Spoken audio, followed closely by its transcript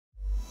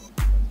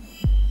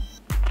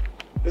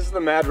is the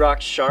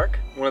Madrox Shark,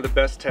 one of the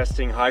best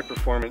testing high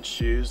performance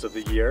shoes of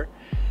the year.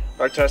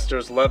 Our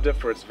testers loved it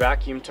for its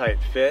vacuum tight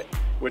fit,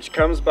 which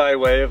comes by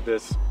way of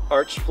this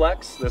arch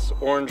flex, this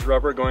orange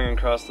rubber going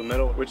across the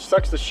middle, which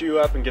sucks the shoe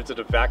up and gives it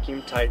a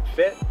vacuum tight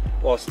fit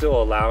while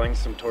still allowing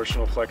some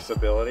torsional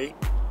flexibility.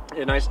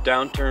 A nice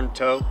downturned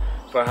toe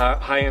for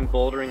high-end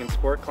bouldering and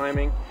sport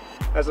climbing.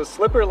 Has a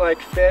slipper-like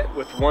fit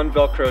with one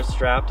Velcro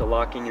strap to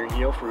lock in your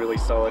heel for really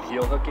solid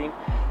heel hooking.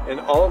 And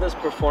all of this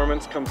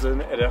performance comes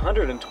in at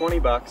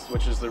 $120 bucks,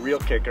 which is the real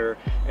kicker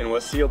and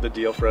what sealed the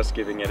deal for us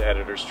giving it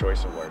Editor's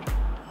Choice Award.